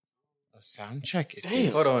A sound check.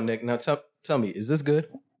 Damn. Hold on, Nick. Now tell me, is this good?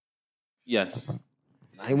 Yes.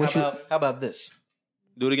 How about this?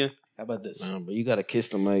 Do it again. How about this? But you gotta kiss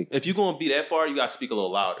the mic. If you're gonna be that far, you gotta speak a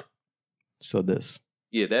little louder. So this.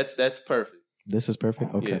 Yeah, that's perfect. This is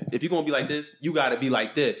perfect? Okay. Yeah. If you're gonna be like this, you gotta be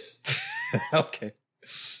like this. Okay.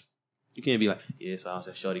 You can't be like, yeah, so I was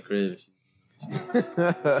at Shorty crib. She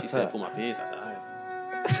said, pull my pants. I said, all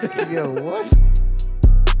right. Yo, what?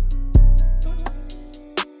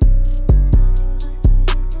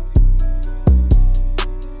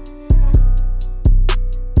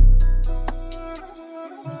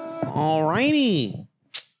 Alrighty.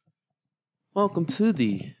 Welcome to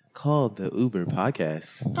the Called the Uber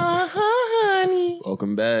podcast. Honey.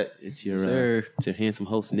 Welcome back. It's your handsome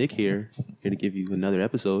host Nick here to give you another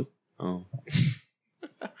episode.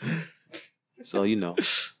 So I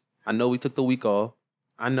know we took the week off.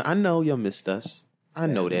 I know y'all missed us. I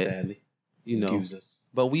know that. Sadly. Excuse us.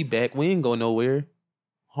 But we back. We ain't go nowhere.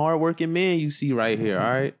 Hardworking man you see right here. All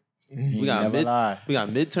right. We got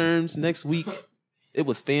midterms next week. It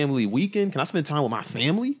was family weekend. Can I spend time with my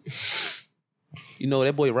family?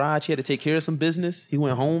 That boy Raj, he had to take care of some business. He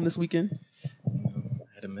went home this weekend. I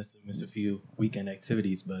had to miss a few weekend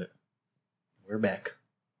activities, but we're back.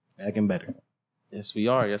 Back and better. Yes, we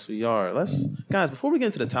are. Guys, before we get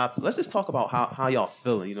into the topic, let's just talk about how y'all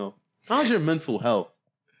feeling, How's your mental health?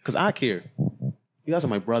 Because I care. You guys are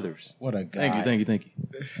my brothers. What a guy. Thank you.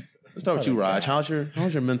 Let's start with you, Raj. How's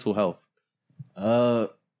your mental health?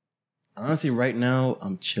 Honestly, right now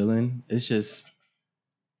I'm chilling. It's just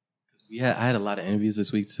I had a lot of interviews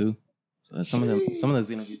this week too. So some of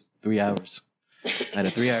those interviews 3 hours. I had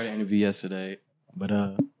a 3-hour interview yesterday, but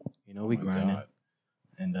we grinding,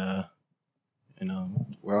 and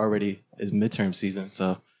it's midterm season.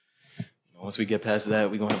 So once we get past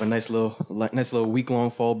that, we're gonna have a nice little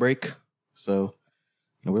week-long fall break. So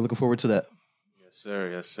we're looking forward to that. Yes,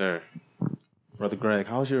 sir. Brother Greg,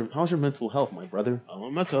 how's your mental health, my brother? My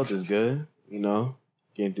mental health is good.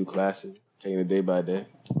 Getting through classes, taking it day by day.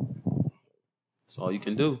 That's all you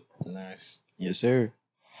can do. Nice. Yes, sir.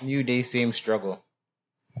 New day, same struggle.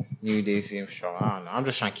 I don't know. I'm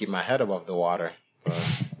just trying to keep my head above the water,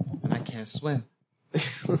 and I can't swim.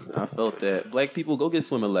 I felt that. Black people, go get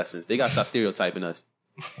swimming lessons. They gotta stop stereotyping us.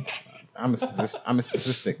 I'm a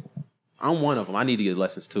statistic. I'm one of them. I need to get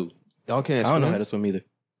lessons too. Y'all can't swim. I don't know how to swim either.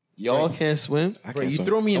 Y'all can't swim? Bro, you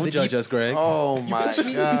throw me in the judge deep. us, Greg. Oh my God.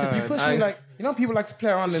 You push me like, people like to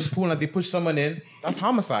play around in the pool and they push someone in. That's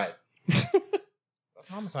homicide.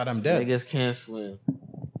 I'm dead. Niggas can't swim.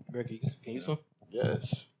 Greg, can you swim?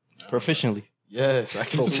 Yes. Proficiently. Yes, I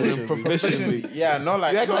can swim proficiently. Yeah, no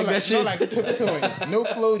tiptoeing. No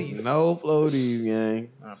floaties. No floaties,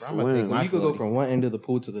 gang. Nah, bro, I'm gonna take my You could go from one end of the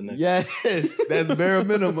pool to the next. Yes, that's bare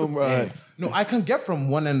minimum, right? No, I can get from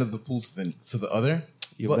one end of the pool to the other.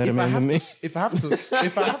 You're better man than me. If I have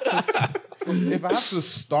to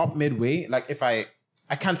stop midway, like if I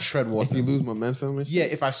can't tread water. If you lose momentum and shit? Yeah,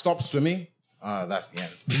 if I stop swimming, that's the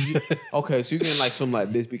end. Okay, so you can swim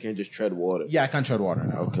like this, but you can't just tread water. Yeah, I can't tread water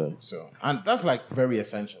now. Okay. So, and that's very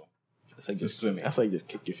essential. That's like just swimming. That's like just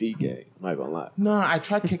kick your feet, gang. I'm not gonna lie. No, I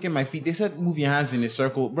tried kicking my feet. They said move your hands in a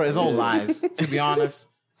circle. Bro, it's all lies. To be honest,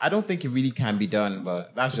 I don't think it really can be done,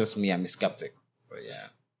 but that's just me. I'm a skeptic. But yeah.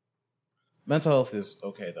 Mental health is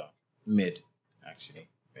okay though. Mid. How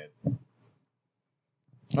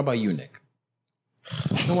about you, Nick?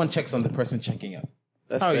 No one checks on the person checking up.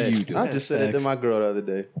 That's how facts. you do. I just said it to my girl the other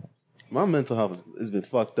day. My mental health has been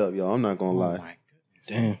fucked up, y'all. I'm not gonna lie. My goodness.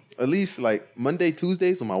 Damn. At least Monday,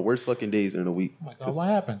 Tuesdays are my worst fucking days in the week. Oh my God, what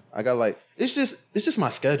happened? I got it's just my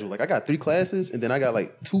schedule. I got 3 classes and then I got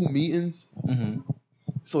 2 meetings. Mm-hmm.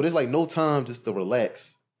 So there's no time just to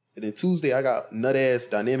relax. And then Tuesday I got nut ass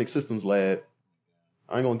dynamic systems lab.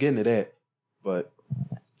 I ain't gonna get into that, but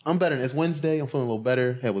I'm better. It's Wednesday. I'm feeling a little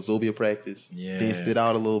better. Had Wazobia practice. Yeah. Danced it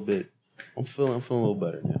out a little bit. I'm feeling a little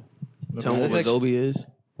better now. Tell me what Wazobia is.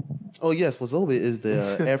 Oh yes, Wazobia is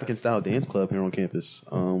the African style dance club here on campus.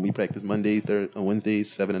 We practice Mondays,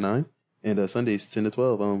 Wednesdays 7 to 9, and Sundays 10 to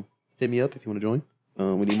 12. Hit me up if you want to join.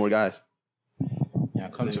 We need more guys. Yeah,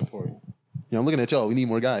 come support. Yeah, I'm looking at y'all. We need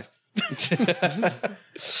more guys.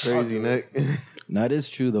 Crazy, Nick. No, it is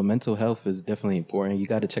true though. Mental health is definitely important. You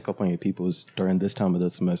got to check up on your peoples during this time of the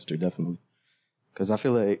semester, definitely. Because I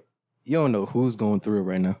feel like you don't know who's going through it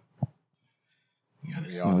right now. To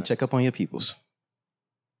be honest. Check up on your peoples.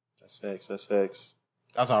 That's facts.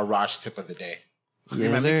 That's our Raj tip of the day. Yeah,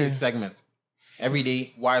 Remember making a segment. Every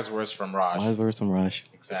day, wise words from Raj. Wise words from Raj.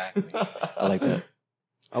 Exactly. I like that.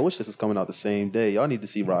 I wish this was coming out the same day. Y'all need to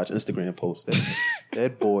see Raj Instagram post.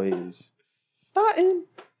 That boy is starting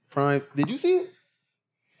prime. Did you see it?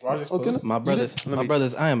 Rogers Okay, Post. My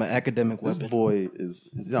brothers, I am an academic This weapon. boy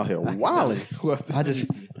is out here wilding I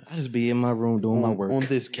just be in my room doing my work. on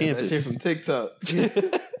this That shit campus. from TikTok.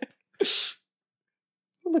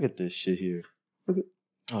 Look at this shit here.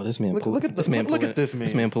 Oh, this man! Look at this man! look at this man.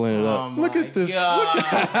 This man pulling it up. Look at this. God.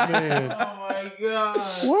 Look at this man. Oh my god.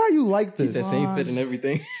 Why are you like He this? said same fit and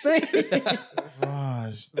everything. Same.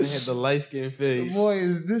 Gosh. They had the light skin face.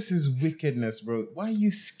 Boys, this is wickedness, bro. Why are you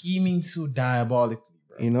scheming so diabolically,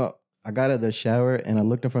 bro? You know, I got out of the shower and I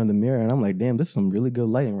looked in front of the mirror and I'm like, damn, this is some really good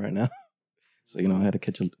lighting right now. So, you know, I had to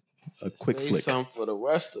catch a quick Say flick. something for the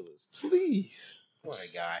rest of us, please. What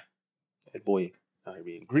a guy. That boy out here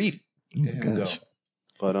being greedy. Oh my There we gosh. go.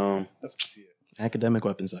 But Love to see it. Academic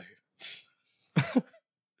weapons out here.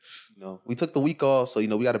 we took the week off, so we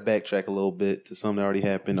got to backtrack a little bit to something that already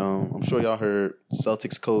happened. I'm sure y'all heard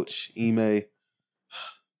Celtics coach Ime.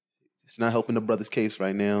 It's not helping the brother's case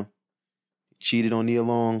right now. Cheated on Nia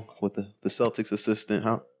Long with the Celtics assistant.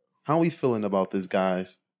 How are we feeling about this,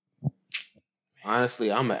 guys?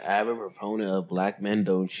 Honestly, I'm an avid proponent of black men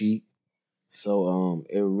don't cheat. So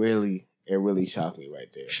it really shocked me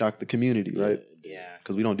right there. Shocked the community, right? Yeah.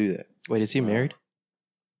 Because we don't do that. Wait, is he married?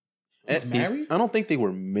 He's married? I don't think they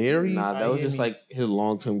were married, Nah, that was just like his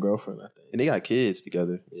long-term girlfriend, I think. and they got kids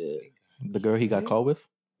together. Yeah. The girl he got caught with?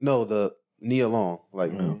 No, the Nia Long,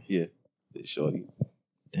 like Oh. yeah, shorty.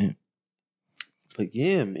 Damn. But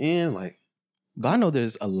yeah, man, like But I know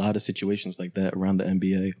there's a lot of situations like that around the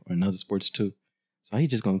NBA or in other sports too. So how you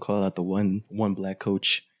just gonna call out the one black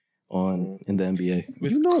coach in the NBA?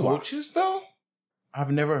 With coaches, though?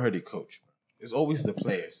 I've never heard it coach. It's always the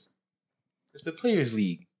players. It's the players'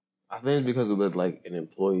 league. I think it's because it was like an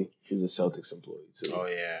employee. She was a Celtics employee too. Oh,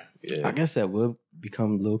 yeah. Yeah. I guess that would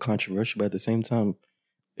become a little controversial, but at the same time,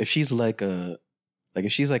 if she's like a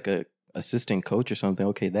assistant coach or something,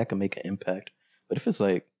 okay, that can make an impact. But if it's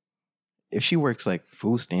like if she works like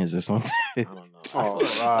food stands or something, I don't know. Oh,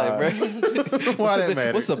 like, bro, why that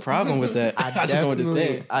matter? What's the problem with that? I just don't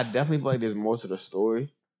understand. I definitely feel like there's more to the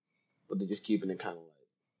story, but they're just keeping it kind of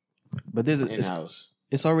like But there's in house.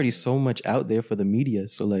 it's already so much out there for the media.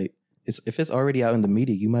 So like, if it's already out in the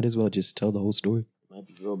media, you might as well just tell the whole story. Might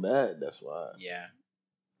be real bad. That's why. Yeah.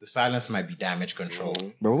 The silence might be damage control.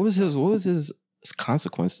 Mhm. Bro, what was his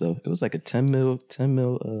consequence though? It was like a 10 mil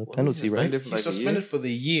penalty, right? Suspended for He's like a suspended year? for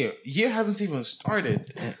the year. Year hasn't even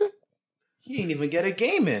started. He ain't even get a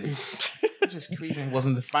game in. Which is crazy. He was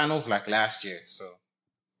in the finals like last year. So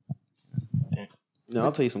Now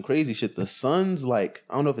I'll tell you some crazy shit. The Suns, like,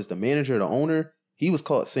 I don't know if it's the manager or the owner, he was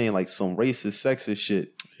caught saying like some racist, sexist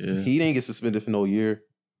shit. Yeah. He didn't get suspended for no year.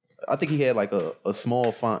 I think he had like a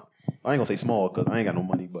small fine. I ain't gonna say small because I ain't got no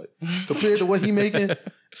money, but compared to what he making,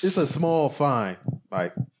 it's a small fine.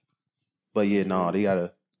 Like, but yeah, no, they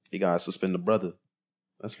gotta suspend the brother.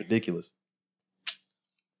 That's ridiculous.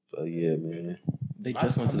 But yeah, man, They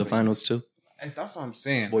just went to the finals too. hey, that's what I'm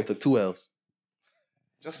saying. boy took 2 L's.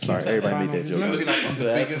 Just Sorry, keep to the everybody made that finals. It's meant to be joke. like on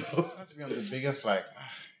the biggest. It's meant to be on the biggest. Like,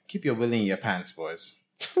 keep your will in your pants, boys.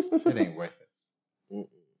 It ain't worth it.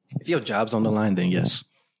 If your job's on the line, then yes,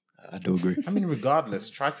 I do agree. I mean, regardless,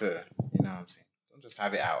 try to, you know what I'm saying? Don't just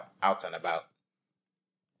have it out and about.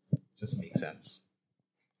 Just make sense.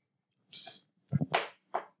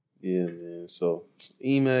 Yeah, man. So,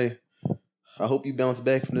 Ime, I hope you bounce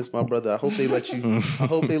back from this, my brother. I hope they let you. I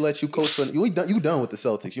hope they let you coach for. You done with the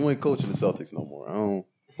Celtics. You ain't coaching the Celtics no more. I don't.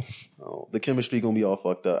 The chemistry gonna be all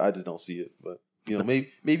fucked up. I just don't see it. But maybe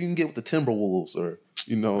you can get with the Timberwolves or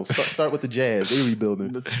start with the Jazz. They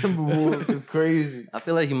rebuilding. The Timberwolves is crazy. I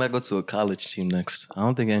feel like he might go to a college team next. I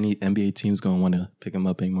don't think any NBA team's gonna want to pick him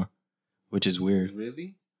up anymore, which is weird.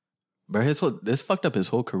 Really? But this fucked up his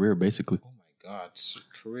whole career basically. Oh my God.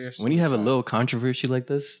 Career. When you have a suicide. little controversy like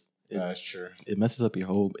this, That's true. it messes up your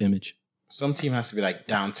whole image. Some team has to be like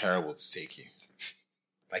down terrible to take you.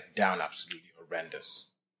 Like down absolutely horrendous.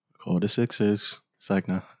 Call the Sixers. It's like,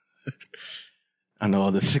 nah. I know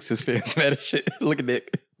all the Sixers fans mad as shit. Look at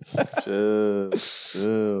Nick.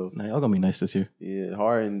 Chill. Nah, y'all gonna be nice this year. Yeah,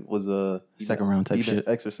 Harden was Second round type even shit.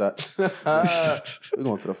 exercise. We're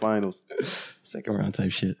going to the finals. Second round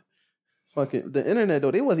type shit. Fucking the internet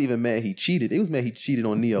though, they wasn't even mad he cheated. They was mad he cheated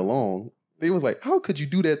on Nia Long. They was like, how could you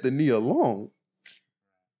do that to Nia Long?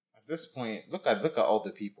 At this point, look at all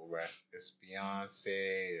the people, right? It's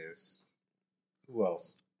Beyonce, it's who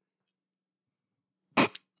else?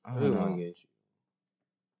 I don't know.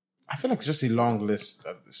 I feel like it's just a long list,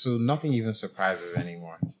 so nothing even surprises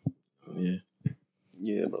anymore. Yeah.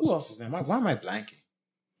 Yeah, bro. Who else is there? Why am I blanking?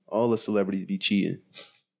 All the celebrities be cheating.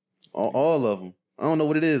 All of them. I don't know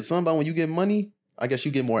what it is. Something about when you get money, I guess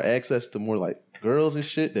you get more access to more like girls and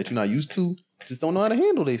shit that you're not used to. just don't know how to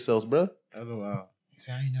handle themselves, bro. Oh wow. He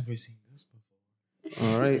said, I ain't never seen this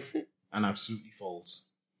before. All right. And absolutely folds.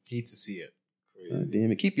 Hate to see it.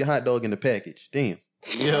 Damn it. Keep your hot dog in the package. Damn.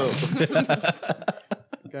 Yo.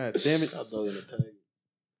 God damn it. Hot dog in the package.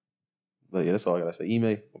 But yeah, that's all I gotta say. Ime,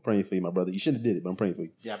 I'm praying for you, my brother. You shouldn't have did it, but I'm praying for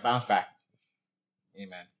you. Yeah, bounce back.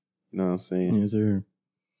 Amen. You know what I'm saying? Yes, sir.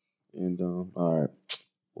 And all right.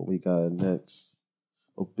 What we got next?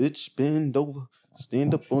 Oh, bitch, bend over.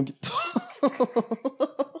 Stand up on your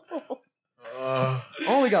I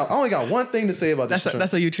only got one thing to say about this.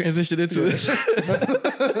 That's how you transitioned into this.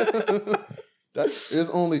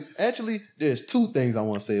 There's two things I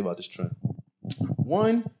want to say about this trend.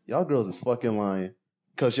 One, y'all girls is fucking lying.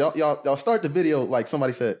 Cause y'all start the video like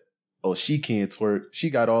somebody said, oh, she can't twerk. She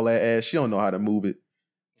got all that ass. She don't know how to move it.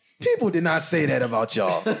 People did not say that about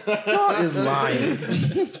y'all. Y'all is lying.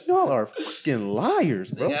 Y'all are fucking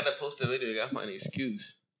liars, bro. They gotta post a video. They gotta find an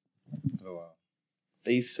excuse. Oh wow.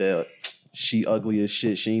 They said she ugly as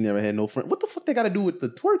shit. She ain't never had no friend. What the fuck they got to do with the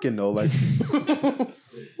twerking though? Like,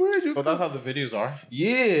 where'd you? But that's how the videos are.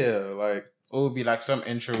 Yeah, like It would be like some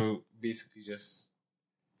intro, basically just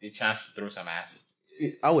a chance to throw some ass.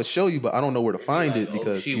 I would show you, but I don't know where to find it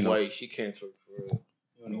because she white. She can't twerk for real.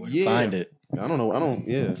 You don't know where to Yeah. find it. I don't know.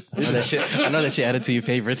 Yeah. I know that shit added to your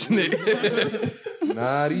favorites.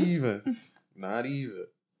 Not even.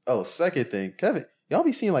 Oh, second thing, Kevin. Y'all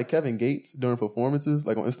be seeing like Kevin Gates during performances,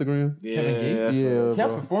 like on Instagram. Yeah, Kevin Gates? Yeah, He has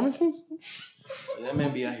bro. performances? That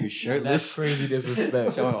man be out here shirtless. That's crazy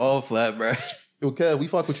disrespect. Showing all flat, bro. Yo, Kev, we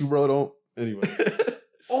fuck with you, bro. Don't. Anyway.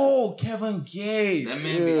 Oh, Kevin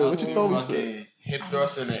Gates. That man be Yeah, out what you there thought we fucking said? hip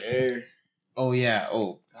thrust in the air. Oh, yeah.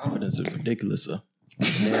 Oh. Confidence is ridiculous, though.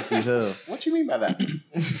 Nasty as hell. What you mean by that?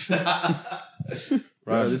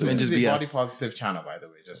 Right. This this man is just a be out. body positive channel, by the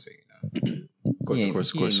way, just so you know. Of course, He of ain't- course,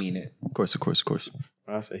 of he course. ain't mean it. Of course, of course, of course.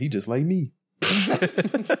 I said he just like me.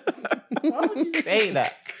 Why would you say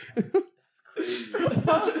that?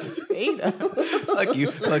 Why would you say that? Fuck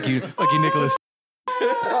you, Nicholas.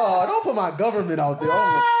 Oh, don't put my government out there.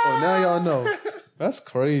 Oh, now y'all know. That's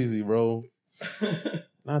crazy, bro.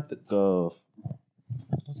 Not the gov.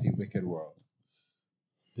 What's a wicked world?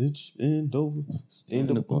 Bitch, bend over,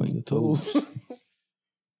 stand up on your toes. That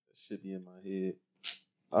should be in my head.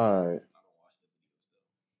 All right.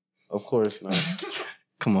 Of course not.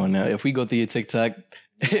 Come on now. If we go through your TikTok,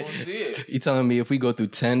 You won't see it. you telling me if we go through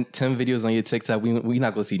 10 videos on your TikTok, we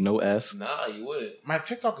not gonna see no ass? Nah, you wouldn't. My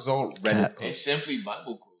TikTok is all Cat. Reddit It's posts. simply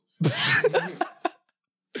Bible quotes.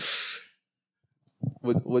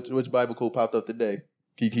 Which Bible quote popped up today?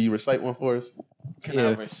 Can you recite one for us? Can Yeah.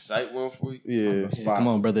 I recite one for you? Yeah. The spot. Come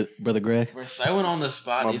on, brother Greg. Recite one on the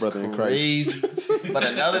spot My is brother in Christ. crazy. But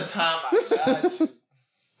another time,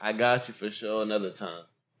 I got you for sure. Another time,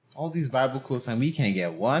 All these Bible quotes and we can't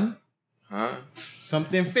get one. huh?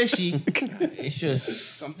 Something fishy. It's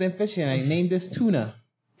just Something fishy. And I named this tuna.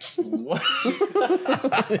 what?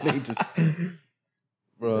 They just,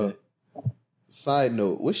 bro. Side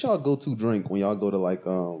note: what's y'all go-to drink when y'all go to like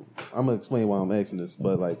I'm gonna explain why I'm asking this,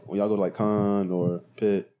 but like when y'all go to like Con or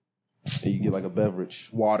Pitt and you get like a beverage,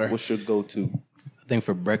 Water. what's your go-to? I think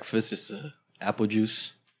for breakfast it's apple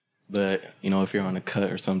juice, but you know if you're on a cut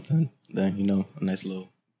or something, then you know a nice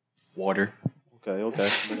little water. Okay.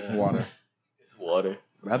 Water. It's water.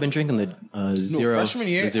 I've been drinking the zero. Freshman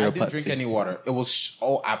year, the zero I didn't drink Pepsi. any water. It was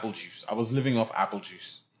all apple juice. I was living off apple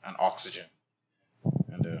juice and oxygen.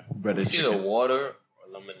 And breaded It's either chicken. water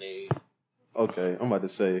or lemonade. Okay, I'm about to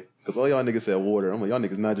say because all y'all niggas said water. I'm like y'all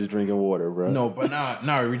niggas not just drinking water, bro. No, but now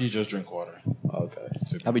I really just drink water. Okay.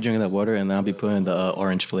 I'll be drinking that water and then I'll be putting the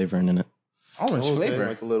orange flavoring in it. Orange Okay, flavor.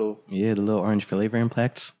 like a little. Yeah, the little orange flavoring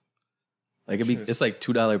packs. Like it's like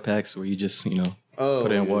 $2 packs where you just put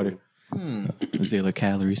it in yeah. water. 0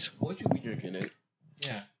 calories. What you be drinking it?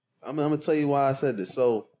 Yeah. I'm gonna tell you why I said this.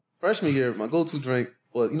 So freshman year, my go-to drink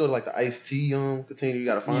was like the iced tea container you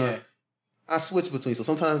gotta find. Yeah. I switch between. So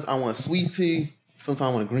sometimes I want sweet tea.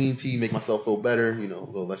 Sometimes I want a green tea, make myself feel better. A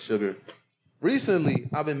little less sugar. Recently,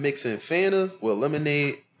 I've been mixing Fanta with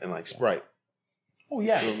lemonade and like Sprite. Oh You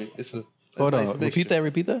yeah. feel me? It's a Hold nice on. mixture.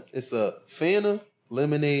 Repeat that. It's a Fanta,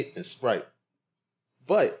 lemonade, and Sprite.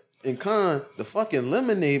 But in Con, the fucking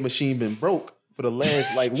lemonade machine been broke for the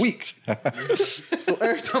last like week. So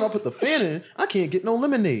every time I put the Fanta in, I can't get no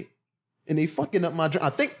lemonade. And they fucking up my drink. I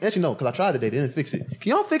think, actually, no, because I tried today. They didn't fix it.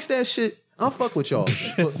 Can y'all fix that shit? I'll fuck with y'all.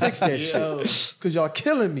 But fix that shit. Because y'all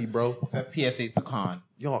killing me, bro. It's a PSA to con.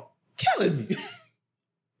 Y'all killing me.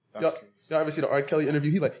 That's Y'all, crazy. y'all ever see the R. Kelly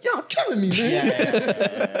interview? He like, y'all killing me, man.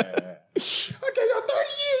 Yeah. I gave y'all 30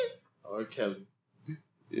 years. Or Kelly.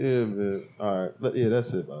 Yeah, man. All right. But yeah,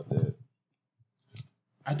 that's it about that.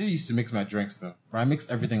 I did used to mix my drinks though. Right? I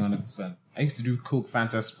mixed everything under the sun. I used to do Coke,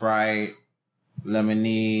 Fanta, Sprite,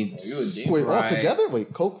 lemonade. Wait, all together?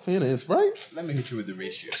 Wait, Coke, Fanta, and Sprite? Let me hit you with the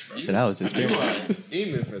ratios, bro. So that was his You are a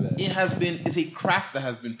demon for that. It's a craft that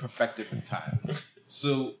has been perfected with time.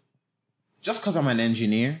 So just because I'm an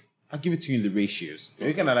engineer, I'll give it to you in the ratios. You're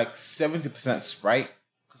looking at like 70% Sprite,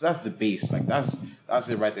 because that's the base. Like that's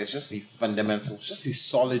it right there. It's just a fundamental, it's just a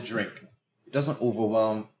solid drink. It doesn't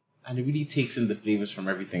overwhelm, and it really takes in the flavors from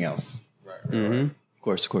everything else. Of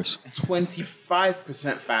course.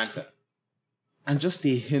 25% Fanta, and just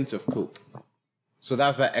a hint of Coke. So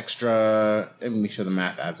that's that extra, let me make sure the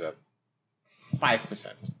math adds up.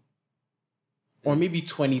 5%. Or maybe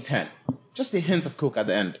 20-10. Just a hint of Coke at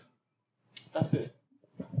the end. That's it.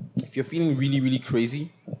 If you're feeling really, really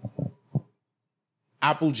crazy,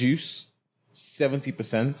 apple juice,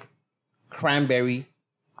 70%. Cranberry,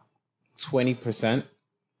 20%.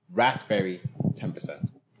 Raspberry,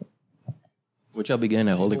 10%. What y'all be getting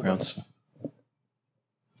at Holy Grounds?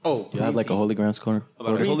 Oh, You have like a Holy Grounds corner?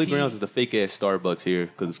 Holy Green tea. Grounds is the fake ass Starbucks here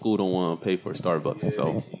because the school don't want to pay for Starbucks.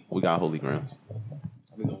 So we got Holy Grounds.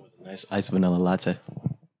 We going with a nice iced vanilla latte.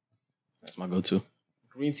 That's my go-to.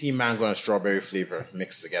 green tea, mango, and strawberry flavor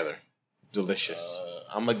mixed together. Delicious.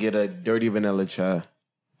 I'm gonna get a dirty vanilla chai.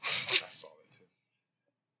 That's solid too.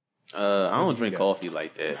 I don't drink coffee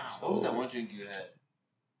like that. What was that one drink you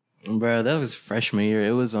had? Bro, that was freshman year.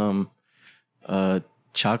 It was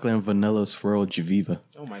chocolate and vanilla swirl Javiva.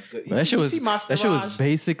 Oh my god. That shit was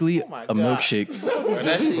basically Oh my a God. milkshake. Bro,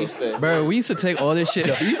 that shit used to. Bro, we used to take all this shit.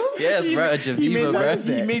 Yes, bro, a Javiva, bro.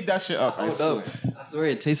 He made that shit up. I swear. I swear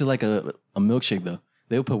it tasted like a milkshake though.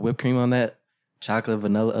 They would put whipped cream on that, chocolate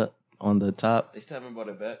vanilla on the top. They still haven't brought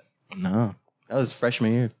it back. No, that was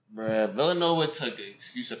freshman year. Bruh, Villanova took an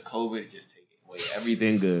excuse of COVID to just take away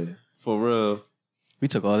everything good. For real. We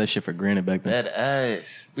took all that shit for granted back then. That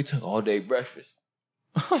ass. We took all day breakfast.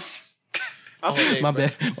 All day My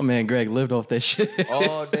bad. My man Greg lived off that shit.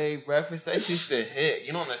 All day breakfast. That used to hit.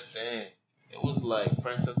 You don't understand. It was like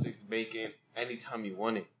French sausage bacon anytime you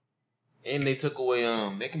want it. And they took away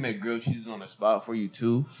they can make grilled cheeses on the spot for you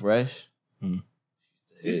too, fresh. Mm.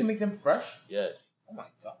 They used to make them fresh? Yes. Oh my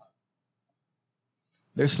god.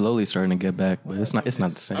 They're slowly starting to get back, but it's not the I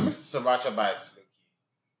same. miss the sriracha bites.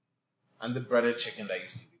 And the breaded chicken that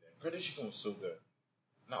used to be there. Breaded chicken was so good.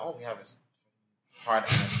 Now all we have is hard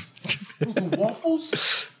ass. Bro,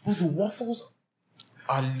 the waffles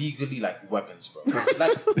are legally like weapons, bro.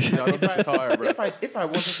 Like if I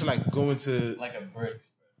wanted to like go into Like a brick.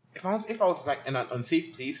 if I was like in an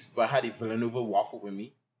unsafe place but I had a Villanova waffle with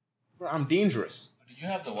me, bro, I'm dangerous. Did you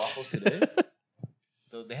have the waffles today?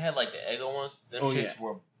 They had like the Eggo ones. Them shits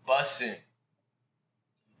were busting.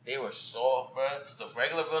 They were soft, bro. Because the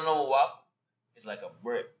regular Villanova waffle is like a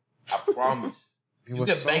brick. I promise. It You was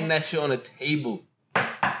could so- bang that shit on the table.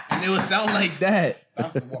 And it would sound like that.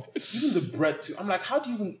 That's the waffle. Even the bread too. I'm like, how do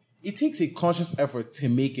you even? It takes a conscious effort to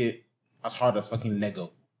make it as hard as fucking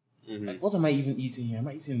Lego. Like, what am I even eating here? Am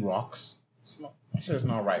I eating rocks? It's not. That shit is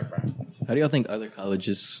not right, bro. How do y'all think other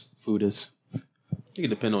colleges' food is? I think it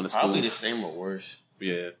depends on the school. Probably the same or worse.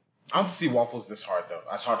 Yeah. I don't see waffles this hard though.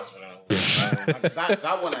 As hard as Villanova. Like,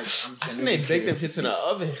 that one, I'm genuinely They baked them curious to shits in see. the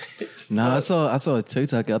oven. Nah, I saw a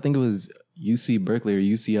TikTok. I think it was UC Berkeley or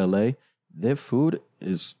UCLA. Their food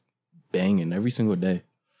is banging every single day.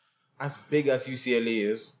 As big as UCLA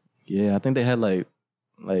is. Yeah, I think they had like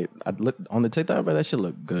I looked on the TikTok, but that shit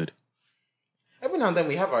looked good. Every now and then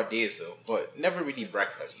we have our days though, but never really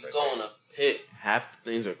breakfast per Go in se. a pit. Half the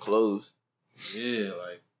things are closed. Yeah,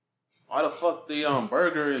 like, why the fuck the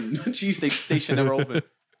burger and cheesesteak station never open?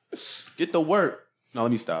 Get to work. No,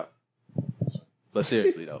 let me stop. But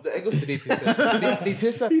seriously though. The Eggos today taste they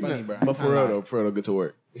taste that funny, bro. But for real though, get to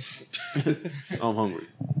work. I'm hungry.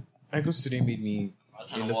 Eggos today made me I'm a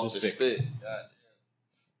trying to little walk the sick. spit. God.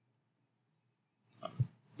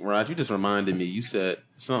 Raj, you just reminded me. You said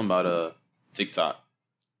something about TikTok.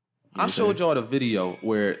 I showed y'all the video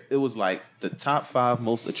where it was like the top 5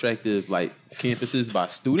 most attractive like campuses by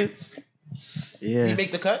students. Yeah. We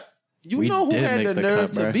make the cut? You We know who did had make the the nerve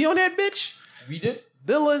cut, to bruh. be on that bitch? We did?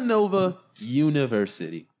 Villanova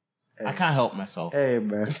University. I can't help myself. Hey,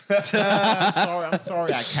 bro. I'm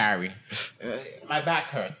sorry I carry. My back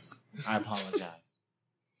hurts. I apologize.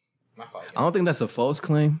 My fault. I don't think that's a false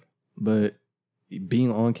claim, but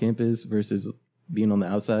being on campus versus being on the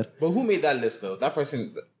outside, But who made that list though? That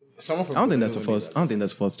person, someone from I don't think that's a Villanova made false. that I don't think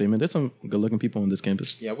list. that's a false statement. There's some good-looking people on this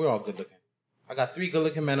campus. Yeah, we're all good looking. I got 3 good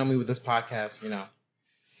looking men on me with this podcast, you know.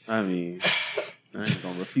 I mean, I ain't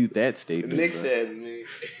gonna refute that statement. Nick but- said me.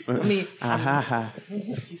 I mean, ha ha ha.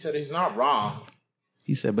 he said he's not wrong.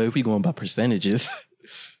 He said, "But if we going by percentages,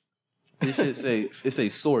 This shit say it's a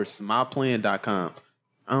source, myplan.com.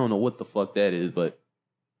 I don't know what the fuck that is, but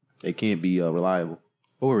it can't be reliable.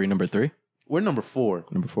 What were we, number 3? We're number 4.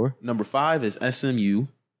 Number 4? Number 5 is SMU.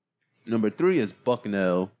 Number 3 is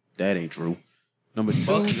Bucknell. That ain't true. Number 2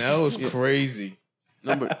 Bucknell is crazy.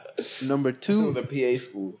 Number To 2 the PA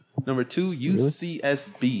school. Number 2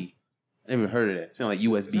 UCSB. I never heard of that. Sound like Is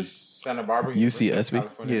USB. this Santa Barbara? UCSB? University of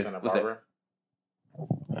California, Yeah, Santa what's that? Barbara.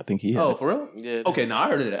 I think he had Oh, it. for real? Yeah. Okay, no, I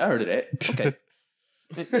heard of that. Okay.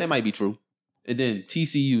 That might be true. And then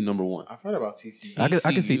TCU number 1. I've heard about TCU. I could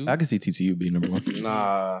TCU. see TCU being number 1.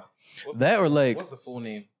 Nah. What's That or like What's the full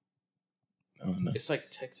name? I don't know. It's like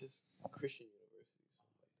Texas Christian University.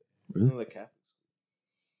 Really? Like Catholic.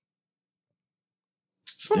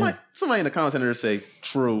 Somebody in the comments center say,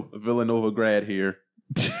 true, Villanova grad here.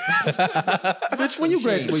 Bitch, when you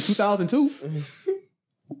graduate, 2002?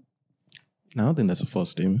 No, I don't think that's a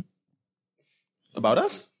false statement. About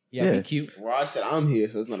us? Yeah, Yeah. we cute. Well, I said I'm here,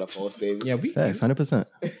 so it's not a false statement. Yeah, we Facts, cute. 100%.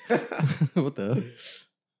 What the hell?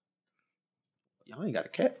 Y'all ain't got a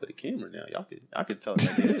cat for the camera now. Y'all can tell it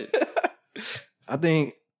like it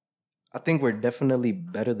is. I think we're definitely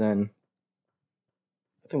better than.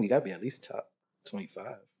 I think we gotta be at least top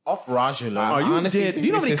 25. Off Raj alone. Are you honestly dead? think Do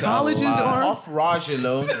you know how many this is a colleges lie. there are? Off Raj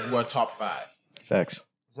alone, we're top 5. Facts.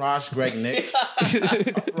 Raj, Greg, Nick.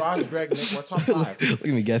 Off Raj, Greg, Nick, we're top 5. Look at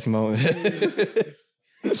me guessing my own head.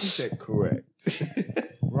 He said correct.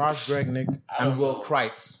 Raj, Greg, Nick, I don't and Will know.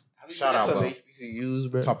 Kreitz. Shout out, Will. HBCUs,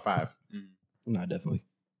 bro. Top 5. Nah, definitely.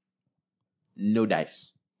 No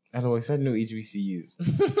dice. I always said no HBCUs.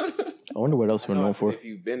 I wonder what else we're known for. If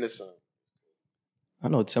you've been to some. I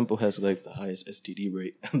know Temple has like the highest STD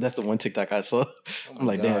rate. That's the one TikTok I saw. I'm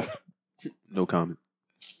like, God. damn. No comment.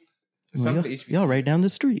 Some of Y'all, the HBCUs. y'all right down the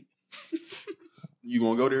street. You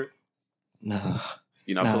gonna go there? Nah.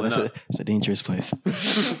 You're not Nah, pulling up. it's a dangerous place.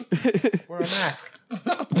 Wear a mask.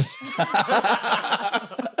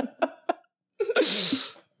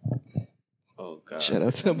 Oh god. Shout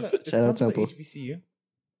out Temple. Is Shout out Temple Temple. a HBCU?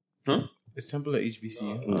 Huh? Is Temple a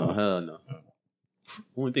HBCU? No, hell no.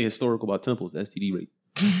 Only thing historical about Temple is the STD rate.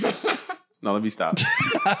 No, let me stop.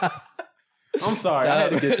 I'm sorry. I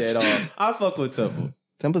had to get that off. I fuck with Temple.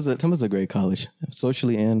 Temple's a great college,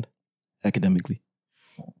 socially and academically.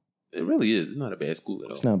 It really is. It's not a bad school at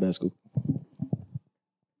all. It's not a bad school.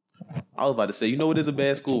 I was about to say, you know what is a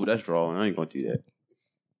bad school, but that's drawing. I ain't gonna do that.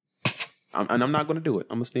 I'm not gonna do it.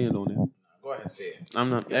 I'm gonna stand on that. Go ahead and say it. I'm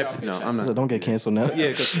not. No, I'm So not. don't get canceled now. Yeah,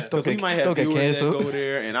 because we might have don't get viewers that canceled. go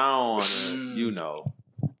there, and I don't want to. You know.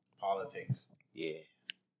 Politics. Yeah.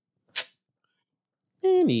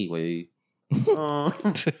 Anyway,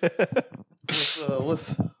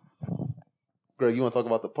 what's Greg? You want to talk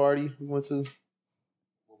about the party we went to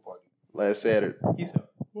What party? last Saturday? He said,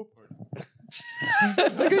 what party?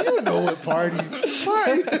 Nigga, you know what party?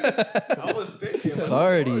 I was thinking. like,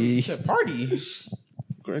 Party. He said party.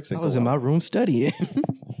 Greg said, I was in my room studying.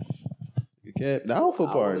 the Alpha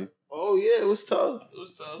party. Oh yeah, it was tough. It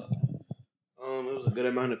was a good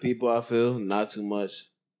amount of people. I feel not too much,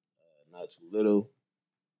 not too little.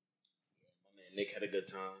 My man Nick had a good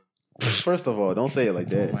time. First of all, don't say it like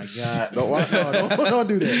that. Oh my God. Don't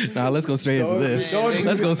do that. Nah, let's go straight into this.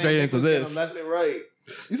 Let's go straight into I'm this. nothing right.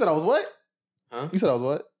 You said I was what? Huh? You said I was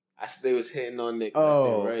what? I said they was hitting on Nick.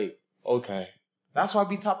 Oh. Nothing right. Okay. That's why I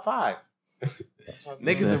be top 5. That's why I be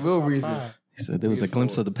Nick is the real top reason. 5. He said there was a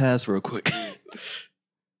glimpse of the past real quick.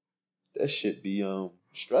 That shit be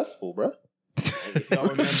stressful, bruh. If y'all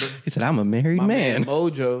remember, He said, I'm a married my man. man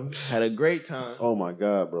Mojo had a great time. Oh my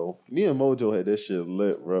god, bro. Me and Mojo had this shit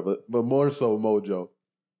lit, bro. But more so Mojo.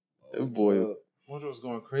 That boy, Mojo was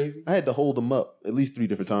going crazy. I had to hold him up at least 3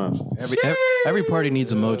 different times. Every party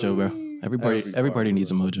needs a mojo, bro. Every party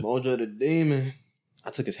needs a mojo. Mojo the demon. I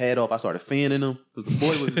took his hat off. I started fanning him because the boy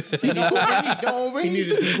was. He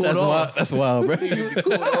needed to cool That's off. wild. That's wild, bro. He needed to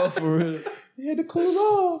cool off for real. He had to cool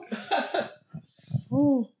off.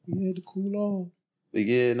 Oh, he had to cool off. But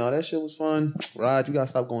yeah, no, that shit was fun. Rod, you gotta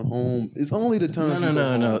stop going home. It's only the time.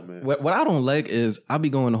 No. Man. What I don't like is I'll be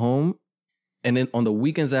going home, and then on the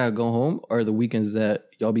weekends that I go home are the weekends that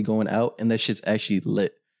y'all be going out, and that shit's actually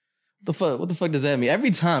lit. What the fuck does that mean?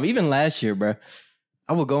 Every time, even last year, bro,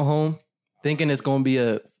 I would go home thinking it's gonna be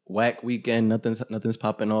a whack weekend. Nothing's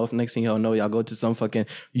popping off. Next thing y'all know, y'all go to some fucking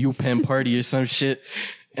UPenn party or some shit,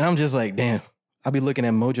 and I'm just like, damn. I'll be looking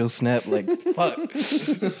at Mojo Snap like, fuck.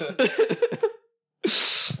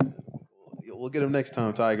 We'll get him next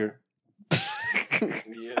time, Tiger.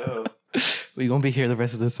 Yeah. We gonna be here the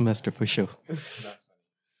rest of the semester for sure.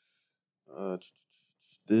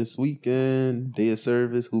 This weekend, day of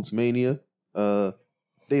service, Hoops Mania.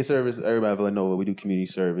 Day of service, everybody in Villanova, we do community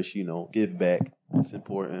service, you know, give back. It's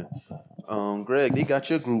important. Greg, they got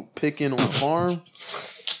your group picking on a farm.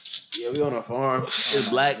 Yeah, we on a farm. It's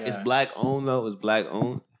black. Yeah. It's black owned though. It's black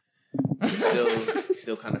owned.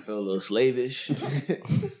 Still kind of feel a little slavish.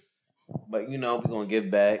 But you know, we're gonna give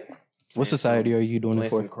back. What society are you doing it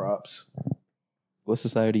for? Some crops. What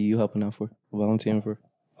society are you helping out for? Volunteering for?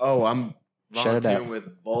 Oh, I'm volunteering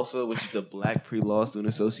with BALSA, which is the Black Pre-Law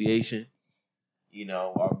Student Association. You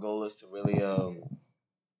know, our goal is to really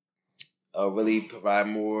really provide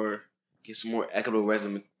more, get some more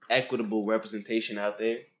equitable representation out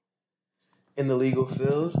there in the legal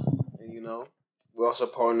field. And, you know, we're also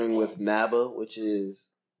partnering with NABA, which is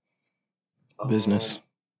business.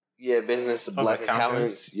 Yeah, business, the Black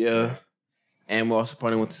accountants. Yeah. And we're also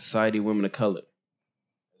partnering with Society of Women of Color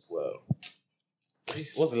as well.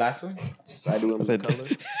 What's the last one? Society of Women of Color.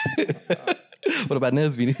 What about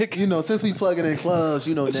Nesby, Nick? You know, since we plugging in clubs,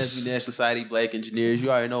 you know, Nesby National Society, Black Engineers, you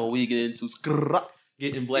already know what we get into.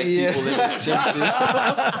 Getting black people in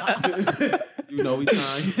the you know, we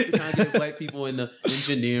trying to get black people in the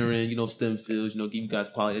engineering, you know, STEM fields, you know, give you guys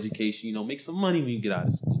quality education, you know, make some money when you get out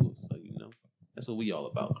of school. So, you know, that's what we all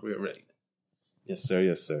about, career readiness. Yes, sir.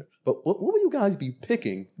 Yes, sir. But what will you guys be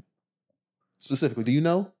picking specifically? Do you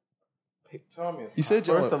know? Tell me. You said,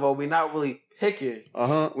 first of all, we're not really picking.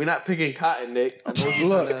 We're not picking cotton, Nick. I know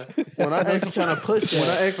look, when I asked trying to push that. When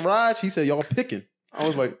I asked Raj, he said y'all picking. I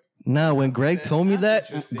was like, no. When Greg told me that,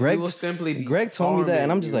 Greg told me that, and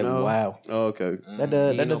I'm just like, wow. Oh, okay. That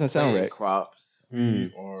doesn't sound right. Crops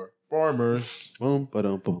or farmers. Boom,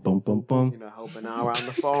 boom, boom, boom, boom. You know, helping out around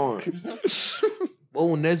the farm. What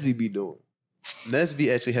will Nesby be doing?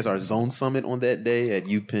 Nesby actually has our zone summit on that day at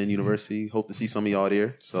UPenn University. Hope to see some of y'all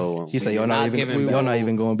there. So he said y'all not even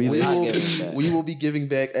going to be there. We will be giving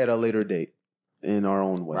back at a later date in our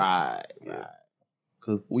own way. Right.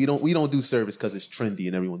 Because we don't do service because it's trendy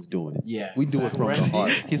and everyone's doing it. Yeah, we do it from the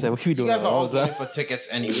heart. He said we doing. You guys are all doing it for tickets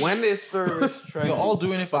anyway. When is service trendy? You're all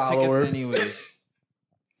doing it for tickets anyways.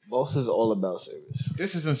 Boss is all about service.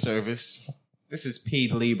 This isn't service. This is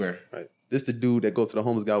paid labor. Right. This the dude that go to the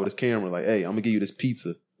homeless guy with his camera like, hey, I'm gonna give you this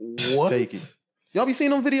pizza. What? Take it. Y'all be seeing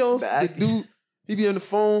them videos? The dude, he be on the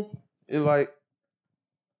phone and like.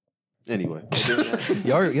 Anyway,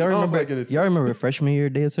 y'all remember freshman year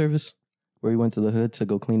day of service where we went to the hood to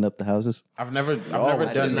go clean up the houses? I've never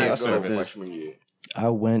done day of service. Freshman year. I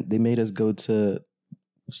went. They made us go to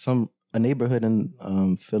a neighborhood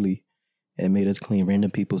in Philly and made us clean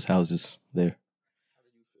random people's houses there.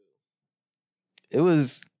 It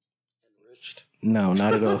was. No,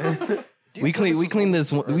 not at all. we cleaned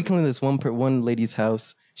this one lady's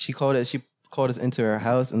house. She called us into her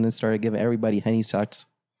house and then started giving everybody Hennessy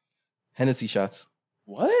shots.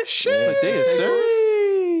 What? Shit. They had service?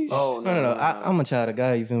 Oh no. I'm a child of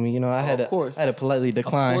God, you feel me? You know, I had to politely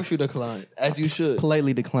decline. Of course you declined. As you should.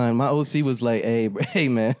 Politely decline. My OC was like, hey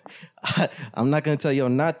man, I'm not gonna tell y'all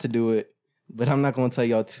not to do it, but I'm not gonna tell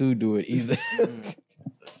y'all to do it either.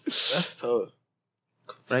 That's tough.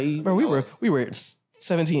 Crazy. Bro, we were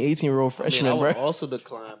 17, 18-year-old freshmen, bro. I would also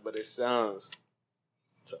decline, but it sounds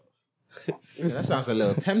tough. That sounds a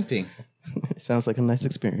little tempting. It sounds like a nice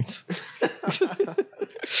experience.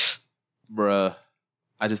 Bruh,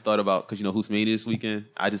 I just thought about, because you know Hoosmania this weekend,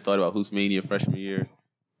 I just thought about Hoosmania freshman year.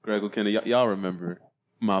 Greg O'Kenna, y'all remember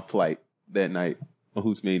my plight that night on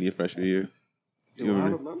Hoosmania freshman year? You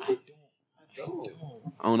remember?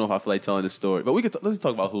 I don't know if I feel like telling the story, but we could let's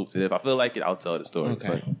talk about hoops, and if I feel like it, I'll tell the story.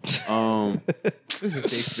 Okay. But, this is a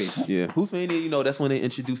safe space. Yeah, Hoopsmania, you know, that's when they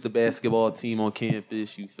introduced the basketball team on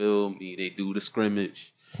campus. You feel me? They do the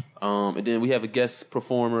scrimmage, and then we have a guest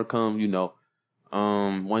performer come. You know,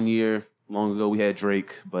 1 year long ago we had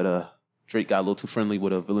Drake, but Drake got a little too friendly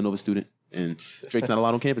with a Villanova student, and Drake's not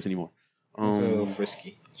allowed on campus anymore. He's a little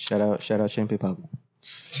frisky. Shout out, Champion Pop.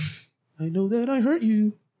 I know that I hurt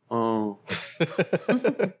you. Who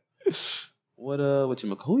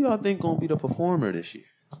y'all think gonna be the performer this year?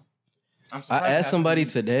 I asked somebody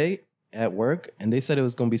today at work, and they said it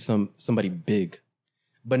was gonna be somebody big,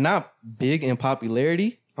 but not big in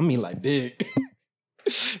popularity. I mean, like big.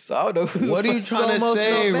 So I don't know who. What are you trying to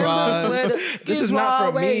say, Ron? This is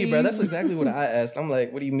not for me, bro. That's exactly what I asked. I'm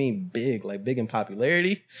like, what do you mean big? Like big in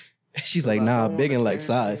popularity? She's like, nah, big in like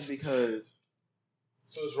size. Because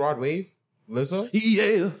so is Rod Wave? Lizzo?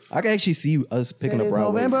 Yeah. I can actually see us picking up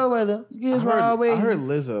Rod Wave. I heard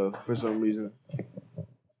Lizzo for some reason.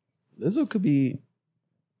 Lizzo could be.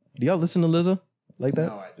 Do y'all listen to Lizzo like that?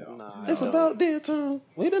 No, I don't. Nah, It's about damn time.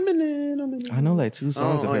 Wait a minute. I know like 2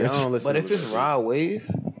 songs of hers. But if it's Rod Wave,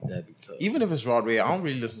 that'd be tough. Even if it's Rod Wave, I don't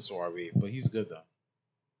really listen to Rod Wave, but he's good though.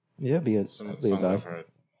 Yeah, it'd be a Some vibe. songs I've heard.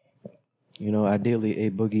 You know, ideally, A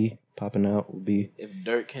Boogie popping out would be. If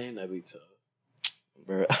Dirk came, that'd be tough.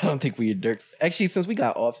 Bro, I don't think we Dirk. Actually, since we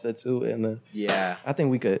got Offset too, and Yeah. I think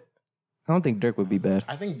we could. I don't think Dirk would be bad.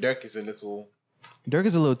 I think Dirk is a little. Dirk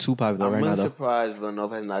is a little too popular I'm right now, really though. surprised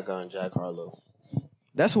Villanova has not gotten Jack Harlow.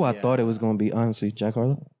 That's who I Yeah. thought it was going to be, honestly. Jack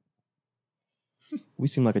Harlow. We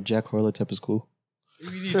seem like a Jack Harlow type of school.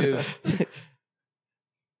 We really do.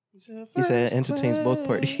 He said it entertains both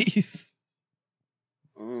parties.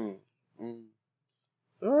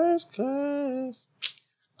 First class.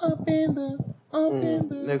 Up in the.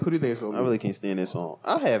 Nick, who do you think is going I to really can't stand this song.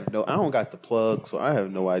 I don't got the plug, so I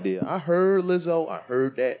have no idea. I heard Lizzo. I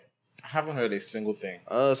heard that. I haven't heard a single thing.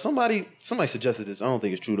 Somebody suggested this. I don't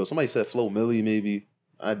think it's true though. Somebody said Flo Milli maybe.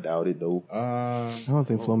 I doubt it though. I don't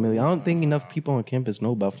think Flo Milli. I don't think enough people on campus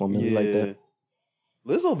know about Flo Milli like that.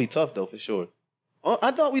 Lizzo be tough though for sure.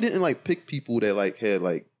 I thought we didn't like pick people that like had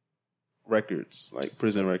like records, like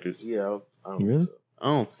prison records. Yeah, I don't Really? I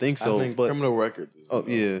don't think so. I think but criminal records.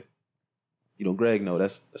 yeah, you know, Greg, no,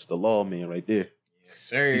 that's the law man right there. Yes,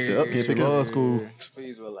 sir. He said, "Up, can't pick up." Law school.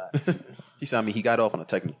 Please relax. He said, I mean, he got off on a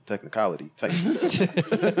technicality. You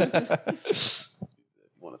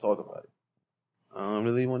want to talk about it? I don't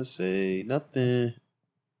really want to say nothing.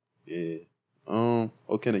 Yeah. Oh,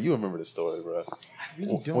 Kenneth, you remember the story, bro? I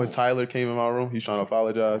really don't. When Tyler came in my room, he's trying to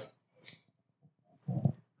apologize.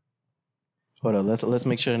 Hold on, let's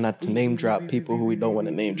make sure not to name drop people who we don't want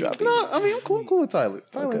to name drop. No, I mean, I'm cool with Tyler.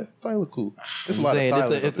 Tyler cool. There's a lot of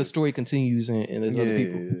Tylers. If the story continues and there's other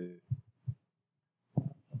people.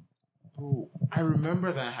 Ooh, I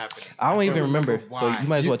remember that happening. I don't even remember. So you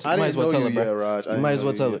might as well, I didn't know tell you it, bro. yet, Raj. You might as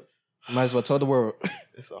well tell it. You might as well tell the world.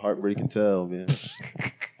 It's a heartbreaking tale, man.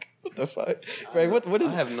 What the fuck? Greg, what is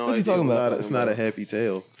I have no what's he idea. talking about? It's not a happy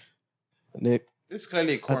tale. Nick. This is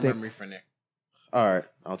clearly a core I think- memory for Nick. All right,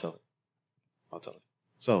 I'll tell it.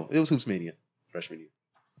 So it was Hoops Mania, freshman year.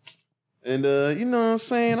 And you know what I'm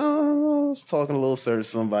saying? I was talking a little to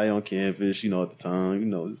somebody on campus, you know, at the time, you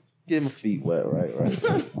know, just getting my feet wet, right.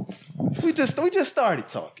 we just started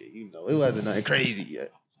talking, you know. It wasn't nothing crazy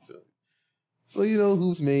yet. So, you know,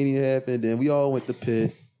 Hoops Mania happened, and we all went to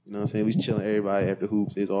Pitt. You know what I'm saying? We was chilling everybody after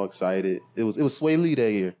hoops. They was all excited. It was Sway Lee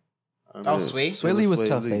that year. That was Sway? Sway Lee was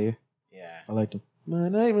tough that year. Yeah. I liked him. My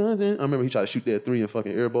night runs in. I remember he tried to shoot that 3 and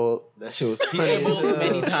fucking airball. That shit was He airballed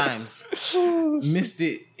many times. Missed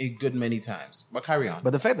it a good many times. But carry on.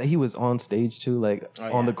 But the fact that he was on stage too, like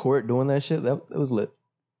on the court doing that shit, that was lit.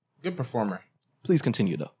 Good performer. Please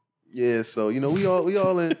continue though. Yeah, so you know, we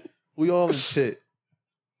all in Pitt.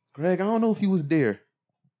 Greg, I don't know if he was there.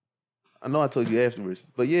 I know I told you afterwards.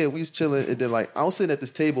 But yeah, we was chilling, and then like I was sitting at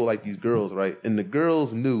this table like these girls, right? And the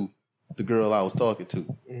girls knew the girl I was talking to.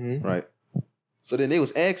 Right. So then they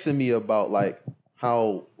was asking me about like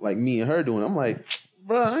how like me and her doing. I'm like,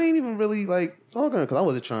 bro, I ain't even really like talking because I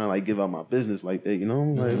wasn't trying to like give out my business like that, you know?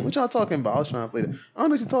 I'm like, what y'all talking about? I was trying to play that. I don't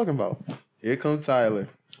know what you're talking about. Here come Tyler.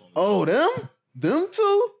 Oh, them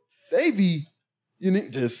two? They be, you know,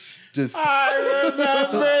 just. I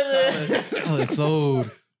remember this. Tyler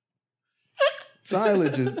sold. Tyler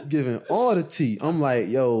just giving all the tea. I'm like,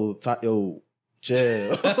 yo,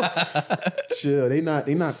 chill. Chill. They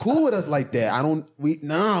not cool with us like that. We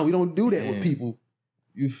don't do that with people.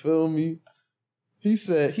 You feel me? He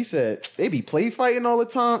said, they be play fighting all the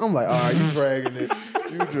time. I'm like, all right, you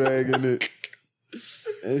dragging it.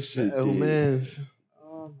 That shit. Oh, man.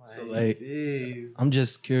 Oh my So, like, days. I'm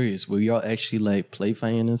just curious, were y'all actually like play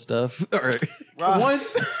fighting and stuff? Or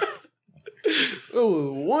It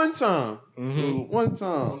was one time. One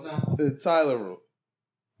time. In Tyler room.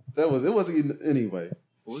 It wasn't anyway.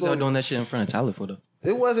 What was y'all doing that shit in front of Tyler for though?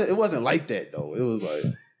 It wasn't like that though. It was like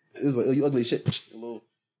you ugly shit. A little.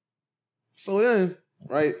 So then,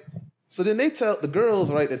 right? So then they tell the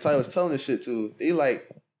girls, right, that Tyler's telling this shit to, they like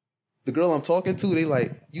the girl I'm talking to, they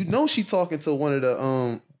like, you know she talking to one of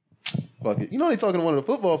the they talking to one of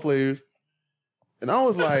the football players. And I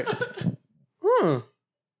was like, huh.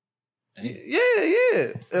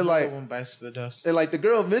 Yeah. And like, one bites the dust. and like the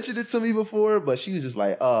girl mentioned it to me before, but she was just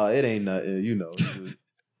like, oh, it ain't nothing, you know.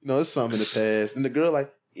 It's something in the past. And the girl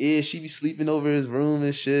like, yeah, she be sleeping over his room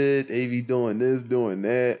and shit. They be doing this, doing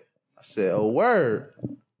that. I said, oh, word.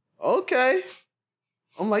 Okay.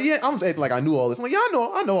 I'm like, yeah, I was acting like I knew all this. I'm like, yeah,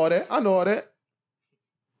 I know all that. I was like,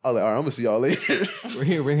 all right, I'm gonna see y'all later. We're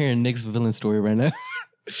hearing Nick's villain story right now.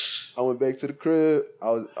 I went back to the crib. I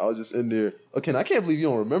was just in there. Okay, I can't believe you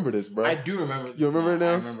don't remember this, bro. I do remember this. You remember it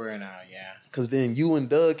now? I remember it now, yeah. Because then you and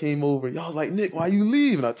Doug came over. Y'all was like, Nick, why you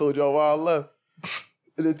leave? And I told y'all why I left.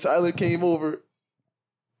 And then Tyler came over.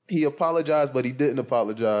 He apologized, but he didn't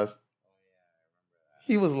apologize.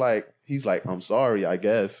 He was like, He's like, I'm sorry, I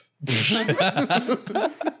guess. He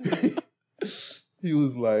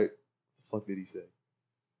was like, the fuck did he say?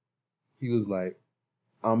 He was like,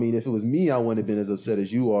 I mean, if it was me, I wouldn't have been as upset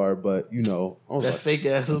as you are, but you know. I was That like, fake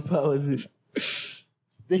ass apology.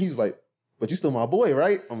 Then he was like, but you still my boy,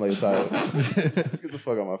 right? I'm like, Tyler, get the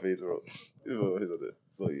fuck out of my face, bro.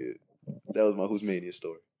 So yeah, that was my Who's Mania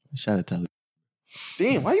story. Shout out Tyler.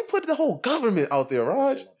 Damn, why you put the whole government out there,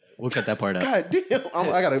 Raj? We'll cut that part out. God damn,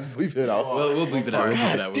 I gotta bleep it out. We'll bleep it out.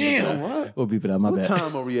 God damn, Raj. We'll beep it out. My What bad.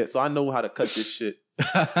 time are we at? So I know how to cut this shit.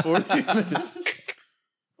 40 minutes.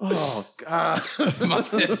 Oh God.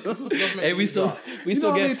 Hey, we still You know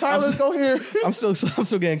how many getting. Tylers go here? I'm still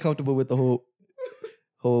getting comfortable with the whole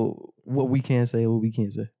what we can say, what we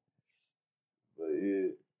can't say. But yeah.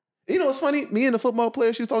 You know what's funny? Me and the football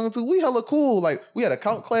player she was talking to, we hella cool. Like, we had a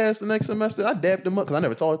count class the next semester. I dabbed him up because I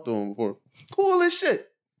never talked to him before. Cool as shit.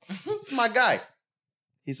 It's my guy.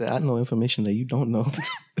 He said, I know information that you don't know.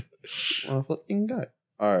 My fucking guy.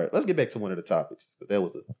 All right, let's get back to one of the topics. That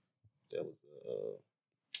was a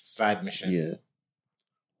Side mission.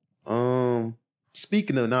 yeah.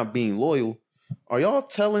 Speaking of not being loyal, are y'all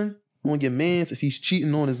telling on your mans if he's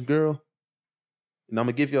cheating on his girl? And I'm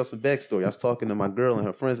gonna give y'all some backstory. I was talking to my girl and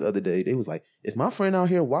her friends the other day. They was like, if my friend out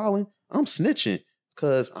here wilding, I'm snitching.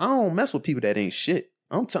 Cause I don't mess with people that ain't shit.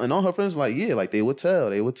 I'm telling all her friends like, yeah, like they would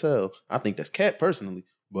tell. I think that's cat personally,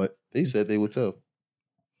 but they said they would tell.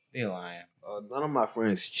 They lying. None of my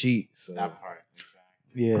friends cheat. So. That part. Exactly.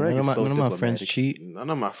 Yeah, Greg none is so of my friends diplomatic. cheat. None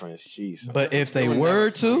of my friends cheat. So. But if they were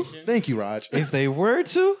to, Thank you, Raj. if they were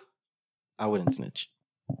to, I wouldn't snitch.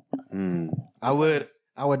 I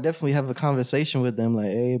would definitely have a conversation with them,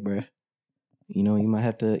 like, hey, bro, you know, you might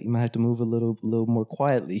have to move a little more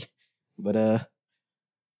quietly, but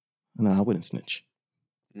no, I wouldn't snitch.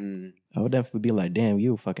 I would definitely be like, damn,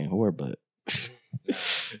 you a fucking whore, but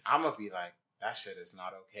I'm gonna be like, that shit is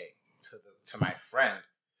not okay to my friend.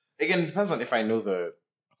 Again, it depends on if I know the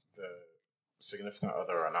significant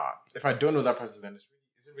other or not. If I don't know that person, then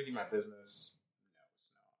is it really my business? No, it's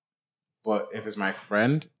not. But if it's my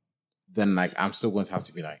friend, then like I'm still going to have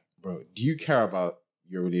to be like, bro, do you care about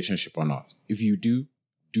your relationship or not? If you do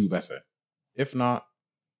better. If not,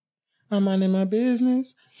 I'm minding my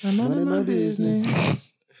business. I'm minding my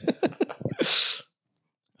business.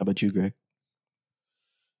 how about you, Greg?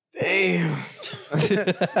 Damn.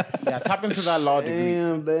 Yeah, tap into that law degree.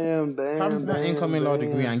 Damn. Tap into that incoming law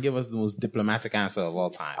degree and give us the most diplomatic answer of all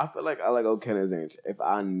time. I feel like I like O'Kenna's answer. If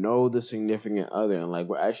I know the significant other and like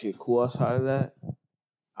we're actually cool outside of that,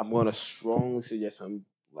 I'm gonna strongly suggest I'm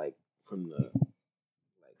like from the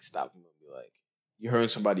like stop him and be like, you're hurting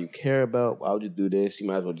somebody you care about. Why would you do this? You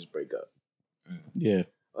might as well just break up. Yeah.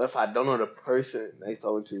 But if I don't know the person that he's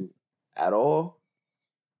talking to at all,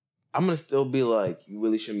 I'm gonna still be like, you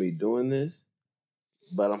really shouldn't be doing this.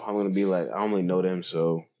 But I'm gonna be like, I don't really know them,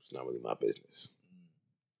 so it's not really my business.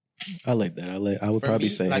 I like that. I would For probably me,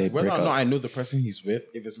 say, like, hey, whether break or up. not I know the person he's with,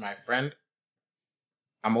 if it's my friend,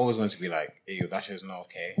 I'm always going to be like, hey, yo, that shit is not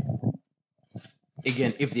okay.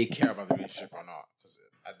 Again, if they care about the relationship or not. Because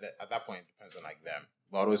at that point, it depends on like them.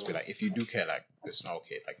 But I'd always be like, if you do care, like, it's not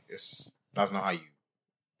okay. Like, that's not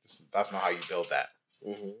how you build that.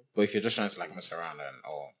 Mm-hmm. But if you're just trying to like mess around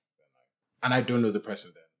and I don't know the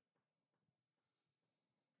person, then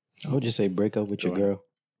I would just say break up with your Go girl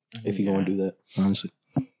if you're going to do that, honestly.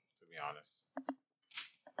 to be honest.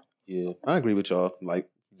 Yeah, I agree with y'all. Like,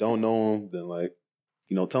 don't know him, then like,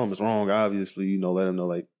 you know, tell him it's wrong. Obviously, you know, let him know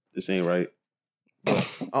like this ain't right. But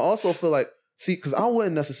I also feel like, see, because I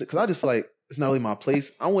wouldn't necessarily, because I just feel like it's not really my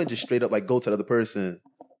place. I wouldn't just straight up like go to the other person.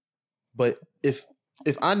 But if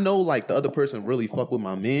I know like the other person really fuck with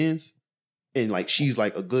my mans, and like she's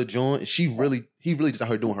like a good joint, and he really just out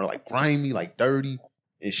here doing her like grimy, like dirty,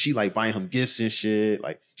 and she like buying him gifts and shit,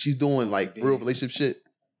 like she's doing like real relationship shit,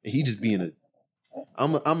 and he just being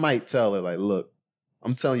I might tell her like, look,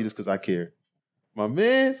 I'm telling you this because I care. My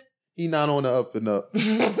man's, he not on the up and up.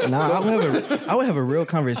 Nah, I would have a real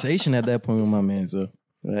conversation at that point with my man. So,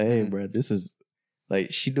 like, hey, bro, this is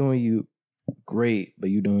like she doing you great, but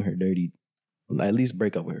you doing her dirty. Like, at least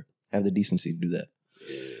break up with her. Have the decency to do that.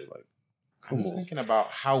 Yeah, like, I'm just thinking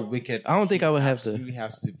about how wicked. I don't think he I would have to. absolutely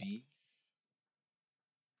has to be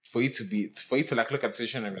for you to like look at the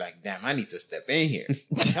situation and be like, damn, I need to step in here.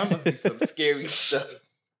 That must be some scary stuff.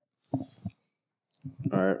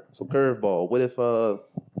 all right. So curveball. What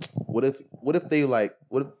if they like?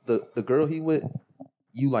 What if the girl he with,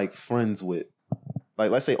 you like friends with?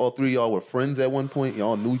 Like, let's say all three of y'all were friends at one point.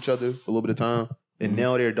 Y'all knew each other for a little bit of time, and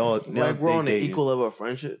now they're dog. Now Like we're they on an dating. equal level of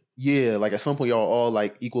friendship. Yeah, like at some point y'all all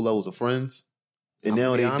like equal levels of friends, and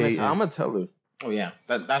now they dating. I'm gonna tell her. Oh yeah,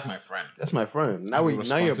 that's my friend. That's my friend. Now Have a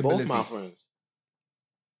now you're both my responsibility.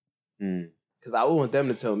 friends. Because I want them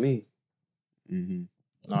to tell me. Mm-hmm.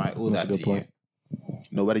 No, I owe That's that a good to point.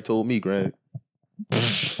 Nobody told me, Greg.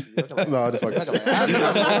 No, I just like.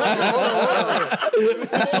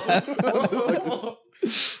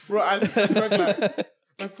 Bro, I like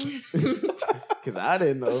Because I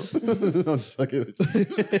didn't know. I'm just fucking with you.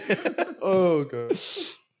 Oh god,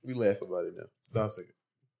 we laugh about it now. that's it.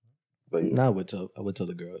 But yeah. No, I would tell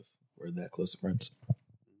the girl if we're that close of friends.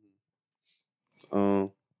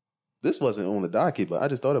 This wasn't on the docket, but I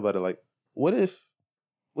just thought about it. Like, what if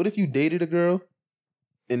you dated a girl,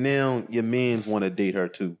 and now your mans want to date her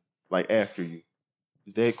too, like after you?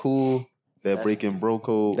 Is that cool? That breaking bro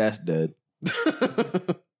code? That's dead.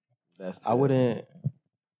 I wouldn't.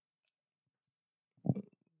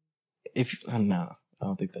 No, I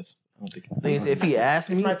don't think that's. I don't think. Thing is, if he asked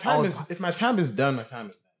me, If my time is done, my time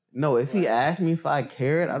is done. no. If he asked me if I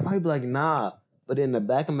cared, I'd probably be like, nah. But in the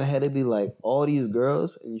back of my head, it'd be like, all these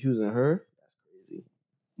girls and you choosing her. That's crazy.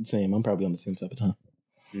 Same. I'm probably on the same type of time.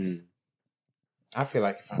 I feel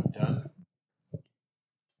like if I'm done,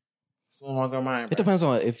 it's no longer mine. It depends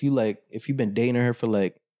on if you've been dating her for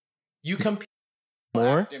like You compete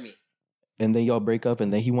more, after me. and then y'all break up,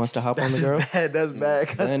 and then he wants to hop on the girl. Bad. That's bad.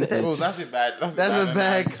 Cut Then that. Oh, that's a bad. That's That's a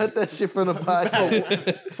bad. analogy. Cut that shit from the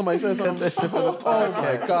podcast. Somebody said something. Oh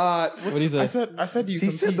my god! What do you say? I said you. He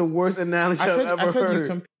compete. said the worst analogy I've ever I said you heard.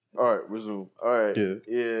 compete. All right, resume. All right.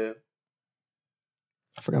 Yeah.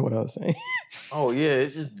 I forgot what I was saying. Oh yeah,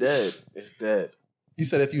 it's just dead. It's dead. You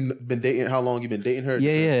said if you've been dating, how long you been dating her?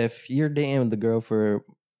 Yeah. If you were dating the girl for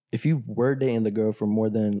more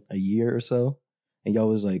than a year or so, and y'all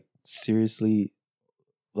was like seriously,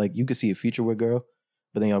 like you could see a future with girl,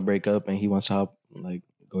 but then y'all break up and he wants to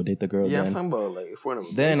go date the girl. Yeah, I'm then, talking about like if we're in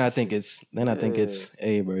a then I think it's relationship.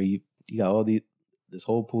 hey bro, you got all this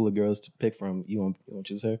whole pool of girls to pick from. You won't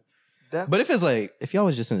choose her. That- But if y'all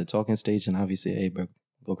was just in the talking stage, then obviously, hey bro,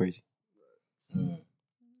 go crazy.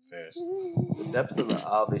 Fairs. the depths of it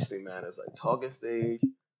obviously matters. Like talking stage,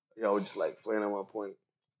 y'all just like flirting at one point.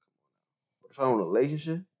 But if I'm in a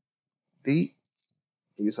relationship, deep,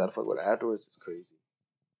 and you decide to fuck with her afterwards, it's crazy.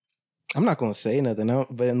 I'm not gonna say nothing,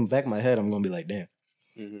 but in the back of my head, I'm gonna be like, damn,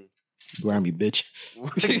 grimy bitch.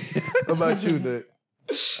 What about you, Dick?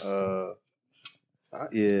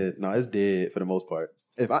 It's dead for the most part.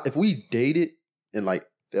 If we dated and like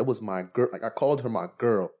that was my girl, like I called her my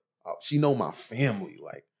girl, she know my family,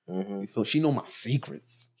 like you feel she know my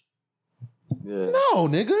secrets. Yeah. No,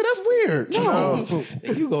 nigga, that's weird. No,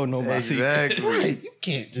 You go know my secret. Exactly. right? You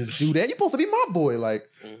can't just do that. You're supposed to be my boy. Like,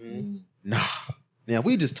 nah. Now if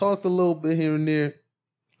we just talked a little bit here and there,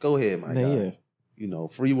 go ahead, my guy. Yeah. You know,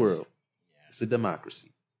 free world. It's a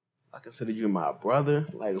democracy. I consider you my brother.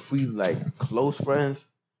 Like if we like close friends,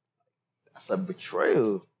 that's a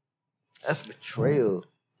betrayal. That's betrayal.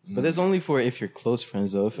 But that's only for if you're close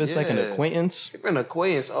friends, though. If it's like an Yeah. acquaintance, If you're an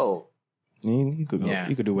acquaintance, you could go. Yeah.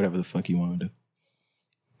 You could do whatever the fuck you want to do.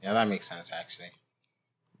 Yeah, that makes sense actually.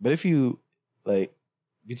 But if you like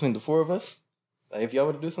between the four of us, like if y'all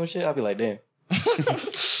were to do some shit, I'd be like, damn.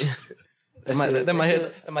 that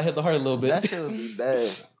might hit the heart a little bit. that shit would be bad.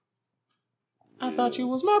 I thought you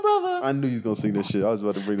was my brother. I knew you was gonna sing this shit. I was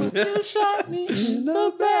about to bring it. You shot me in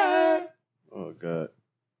the back. Oh god.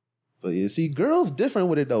 But yeah, see, girls different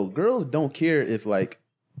with it though. Girls don't care if like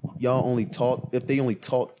y'all only talk if they only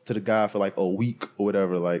talk to the guy for like a week or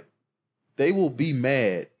whatever. Like they will be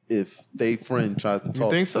mad if they friend tries to talk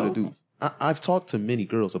think to so? the dude. I've talked to many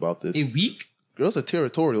girls about this. A week? Girls are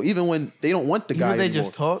territorial, even when they don't want the guy. Even they anymore.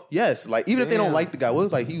 just talk. Yes, like even if they don't Damn. like the guy, well,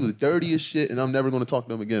 it's like he was dirty as shit, and I'm never going to talk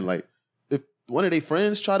to him again. Like if one of their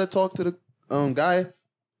friends try to talk to the guy,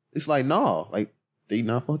 it's like nah, like they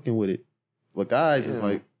not fucking with it. But guys, it's Damn.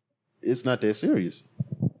 like it's not that serious.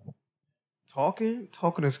 Talking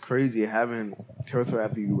is crazy. Having territory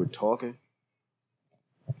after you were talking.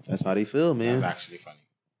 That's how they feel, man. That's actually funny.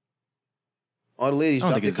 All the ladies, I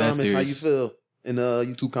don't drop your think it's that comments. How you serious. feel in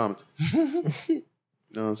YouTube comments? You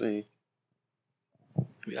know what I'm saying?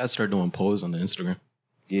 We gotta start doing polls on the Instagram.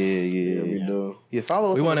 Yeah. We do. Yeah, follow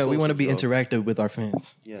us. We on want the to be socials, though. interactive with our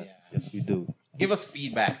fans. Yes, we do. Give us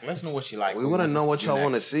feedback. Let's know what you like. We want to know what y'all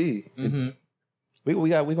want to see. Mm-hmm.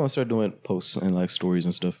 We're gonna start doing posts and like stories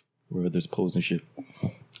and stuff where there's polls and shit.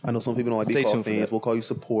 I know some people don't like to Stay be called tuned for fans. that. We'll call you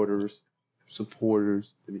supporters.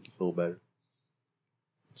 Supporters to make you feel better.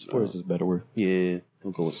 Supporters is a better word. Yeah,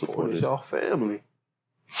 we'll go with Support supporters. y'all family.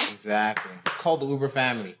 Exactly. Call the Uber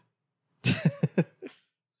family.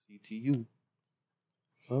 CTU.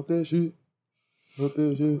 Up that shit.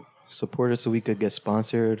 Support us so we could get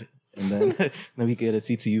sponsored And then then we get a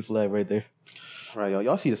CTU flag right there. All right,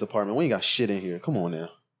 y'all see this apartment? We ain't got shit in here. Come on now,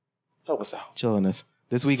 help us out. Chilling us.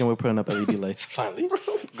 This weekend we're putting up LED lights. Finally.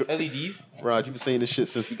 LEDs. Rod, you been saying this shit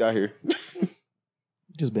since we got here.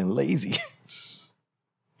 Just been lazy.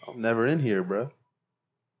 I'm never in here, bro.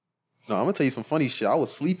 No, I'm gonna tell you some funny shit. I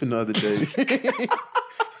was sleeping the other day.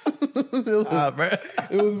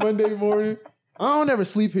 It was Monday morning. I don't ever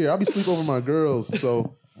sleep here. I be sleep over my girls.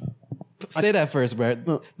 So say that first,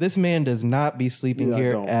 bro. This man does not be sleeping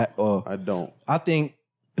here at all. I don't. I think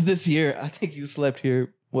this year, you slept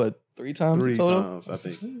here, what, 3 times? 3 total? times, I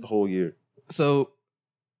think, the whole year. So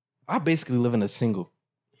I basically live in a single,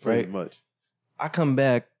 right? Pretty much. I come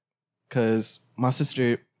back because my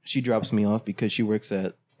sister, she drops me off because she works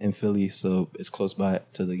in Philly, so it's close by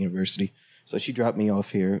to the university. So she dropped me off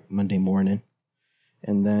here Monday morning.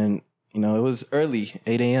 And then, it was early,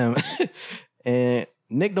 8 a.m. And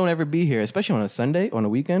Nick don't ever be here, especially on a Sunday, on a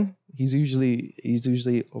weekend. He's usually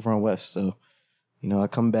over on West. So, I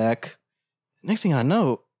come back. Next thing I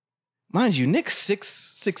know, mind you, Nick's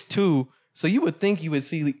 6'2", so you would think you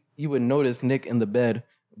would notice Nick in the bed,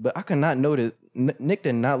 but I could not notice. Nick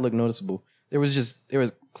did not look noticeable. There was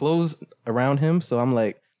clothes around him, so I'm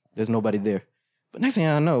like, there's nobody there. But next thing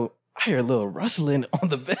I know, I hear a little rustling on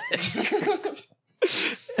the bed.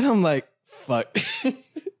 And I'm like, fuck.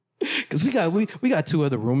 Because we got 2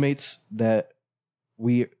 other roommates that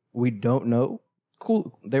we don't know.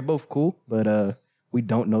 Cool. They're both cool, but we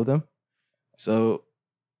don't know them. So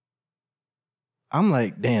I'm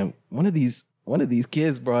like, damn, one of these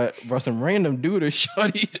kids brought some random dude or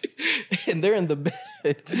shorty, and they're in the bed.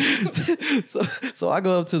 so I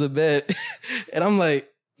go up to the bed, and I'm like,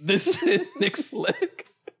 this is Nick's leg.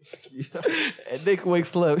 Yeah. And Nick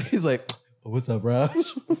wakes up. He's like, oh, what's up, Raj?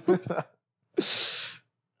 I'm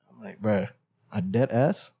like, bro, I dead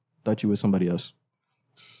ass thought you were somebody else.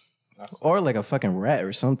 Or like a fucking rat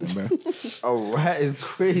or something, bro. A rat is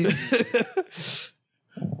crazy.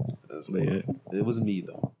 That's it was me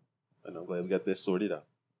though, and I'm glad we got that sorted out.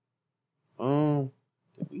 Did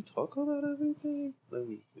we talk about everything? Let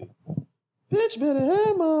me see. Bitch better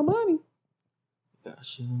have my money.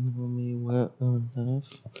 Gosh, you know me well enough.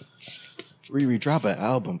 Riri, drop an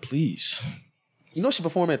album, please. She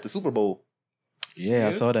performed at the Super Bowl. Yeah,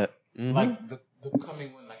 I saw that. Mm-hmm. Like the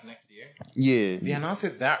coming one, like next year. Yeah. They announced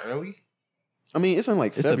it that early. I mean, it's in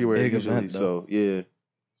like It's February a big usually, event, so yeah.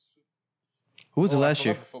 Who was it last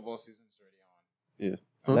year? The football season's already on. Yeah.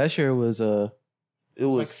 Huh? Last year was It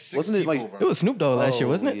was like 6 wasn't it like people, bro. it was Snoop Dogg last year,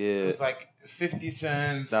 wasn't it? Yeah. It was like 50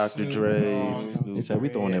 Cent, Dr. Snoop Dre, Dogg, Snoop He said we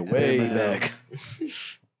throwing it Dre, way Eminem.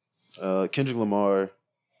 back. Kendrick Lamar,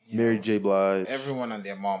 Mary J. Blige. Everyone and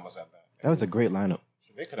their mom was at that. That was a great lineup.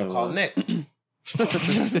 They could have called Nick. I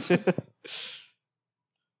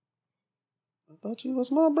thought you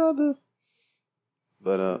was my brother.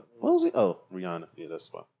 But what was it? Oh, Rihanna. Yeah,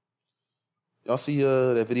 that's why. Y'all see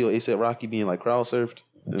that video of A$AP Rocky being like crowd surfed?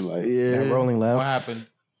 And like, Yeah, Rolling What Loud. happened?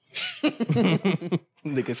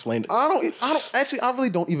 Nick explained it. I don't actually, I really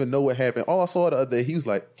don't even know what happened. All I saw the other day, he was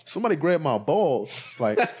like, somebody grabbed my balls.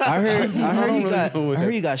 Like, I heard don't he really got know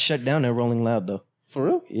what he got shut down at Rolling Loud though. for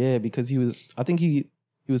real? Yeah, because I think he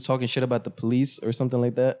was talking shit about the police or something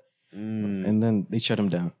like that. And then they shut him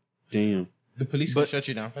down. Damn. The police could shut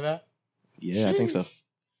you down for that? Yeah, I think so.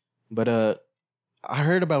 But I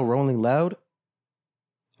heard about Rolling Loud.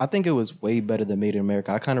 I think it was way better than Made in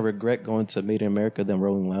America. I kind of regret going to Made in America than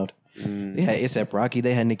Rolling Loud. They had A$AP Rocky.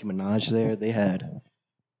 They had Nicki Minaj there. They had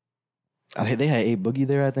A Boogie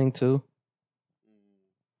there, I think, too.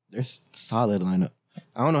 They're solid lineup.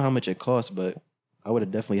 I don't know how much it costs, but I would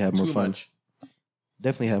have definitely had more fun.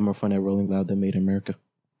 Definitely had more fun at Rolling Loud than Made in America.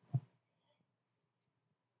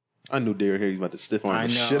 I knew Derrick Harry's about to stiff arm I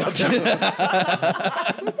the know. shit out there.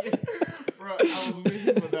 Bro, I was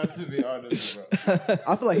waiting for that, to be honest, bro.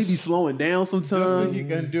 I feel like he be slowing down Just so sometimes. he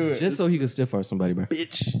can do it. Just so he could stiff arm somebody, bro.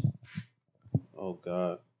 Bitch. Oh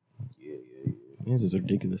God. Yeah. This is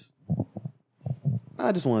ridiculous.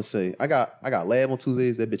 I just want to say, I got lab on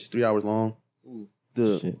Tuesdays. That bitch is 3 hours long.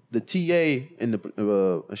 The TA and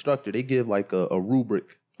the instructor, they give like a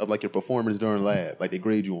rubric of like your performance during lab. Like they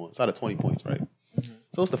grade you on. It's out of 20 points, right? Mm-hmm.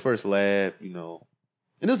 So it's the first lab, And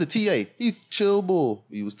it was the TA. He chill bull.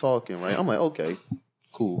 He was talking, right? I'm like, okay,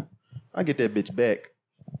 cool. I get that bitch back.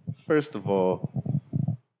 First of all,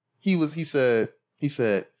 he took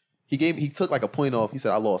like a point off. He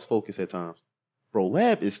said, I lost focus at times. Bro,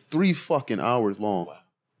 lab is 3 fucking hours long. Wow.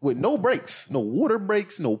 With no breaks, no water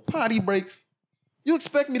breaks, no potty breaks. You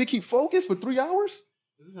expect me to keep focused for 3 hours?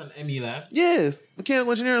 Is this an ME lab? Yes,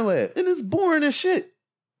 mechanical engineering lab. And it's boring as shit.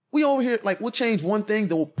 We over here, like, we'll change one thing,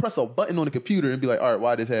 then we'll press a button on the computer and be like, all right,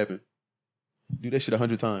 why this happened? Do that shit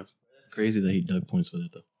 100 times. It's crazy that he dug points for that,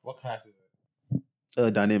 though. What class is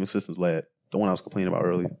it? Dynamic Systems Lab. The one I was complaining about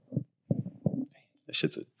earlier. That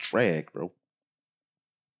shit's a drag, bro.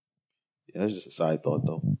 Yeah, that's just a side thought,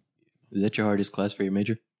 though. Is that your hardest class for your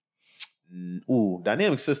major? Ooh,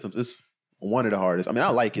 Dynamic Systems is one of the hardest. I mean, I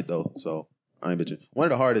like it, though, so I ain't bitching. One of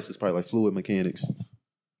the hardest is probably like fluid mechanics.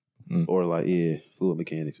 Or like, fluid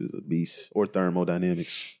mechanics is a beast. Or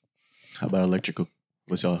thermodynamics. How about electrical?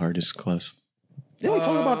 What's your hardest class? Didn't we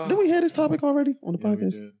talk about, didn't we have this topic already on the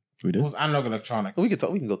podcast? We did? It was analog electronics. We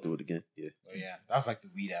can go through it again. Yeah. Oh, yeah, that was like the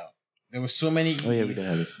weed out. There were so many E's we did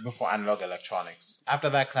have this. before analog electronics. After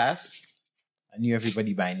that class, I knew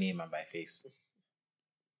everybody by name and by face.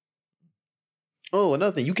 Oh,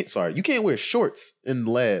 another thing. You can't wear shorts in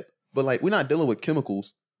the lab. But like, we're not dealing with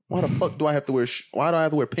chemicals. Why the fuck do I have to wear? Why do I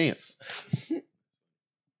have to wear pants?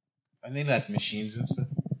 I think like machines and stuff.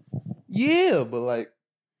 Yeah, but like,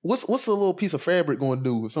 what's a little piece of fabric going to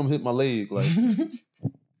do if something hit my leg? Like,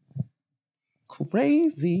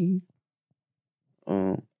 crazy.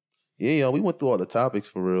 Yeah, y'all. We went through all the topics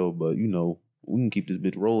for real, but you know, we can keep this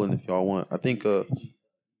bitch rolling if y'all want. I think,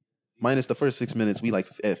 minus the first 6 minutes, we like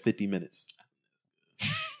at 50 minutes.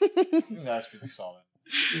 That's pretty solid.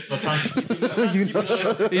 You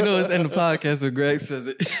know, it's in the podcast where Greg says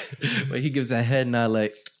it, but he gives that head nod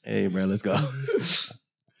like, "Hey, bro, let's go."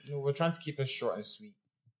 We're trying to keep it short and sweet.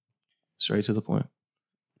 Straight to the point.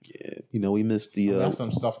 Yeah, you know, we missed the. We have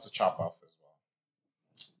some stuff to chop off as well.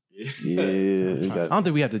 Yeah, I don't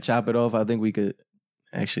think we have to chop it off. I think we could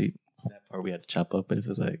actually that part we had to chop up, but if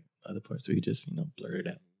it's like other parts, we just blur it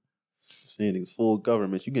out. Saying niggas full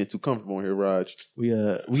government. You getting too comfortable in here, Raj.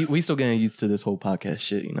 We still getting used to this whole podcast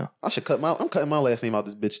shit, I should I'm cutting my last name out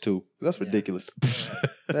this bitch too. That's ridiculous.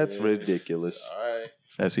 That's ridiculous. All right.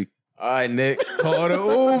 Fast week. All right, Nick. Call the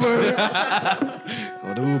Uber.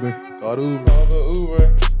 Call the Uber. Call the Uber. Call the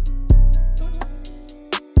Uber.